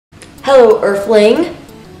Hello, Earthling.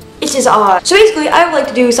 It is odd. So basically, I would like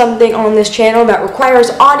to do something on this channel that requires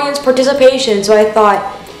audience participation, so I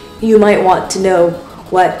thought you might want to know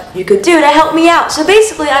what you could do to help me out. So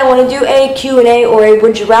basically, I want to do a Q&A or a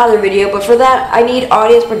would you rather video, but for that, I need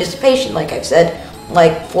audience participation, like I've said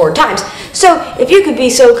like 4 times. So if you could be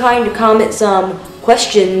so kind to comment some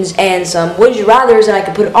questions and some would you rathers, and I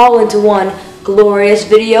could put it all into one glorious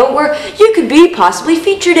video where you could be possibly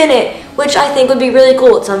featured in it, which I think would be really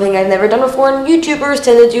cool. It's something I've never done before, and YouTubers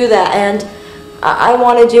tend to do that, and I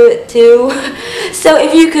want to do it too. So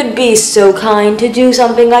if you could be so kind to do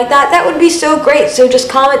something like that, that would be so great. So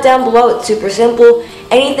just comment down below. It's super simple.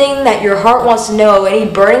 Anything that your heart wants to know,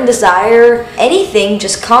 any burning desire, anything,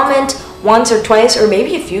 just comment once or twice or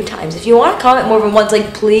maybe a few times. If you want to comment more than once,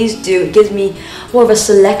 like, please do. It gives me more of a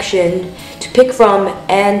selection to pick from,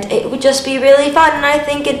 and it would just be really fun, and I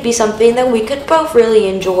think it'd be something that we could both really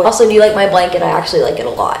enjoy. Also, do you like my blanket? I actually like it a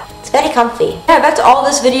lot. It's very comfy. Yeah, that's all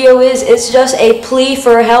this video is. It's just a plea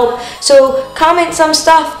for help. So comment some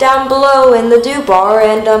stuff down below in the do bar,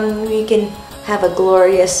 and we can have a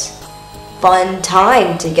glorious, fun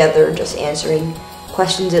time together just answering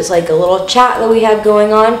questions. It's like a little chat that we have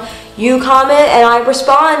going on. You comment and I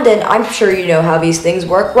respond, and I'm sure you know how these things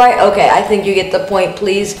work, right? Okay, I think you get the point.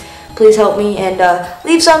 Please help me, and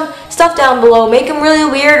leave some stuff down below. Make them really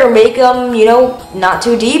weird, or make them, you know, not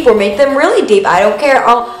too deep, or make them really deep. I don't care.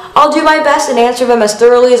 I'll do my best and answer them as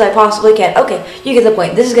thoroughly as I possibly can. Okay, you get the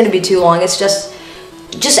point. This is going to be too long. It's just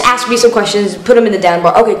ask me some questions, put them in the down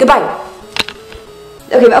bar. Okay, goodbye.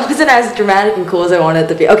 Okay, that wasn't as dramatic and cool as I wanted it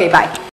to be. Okay, bye.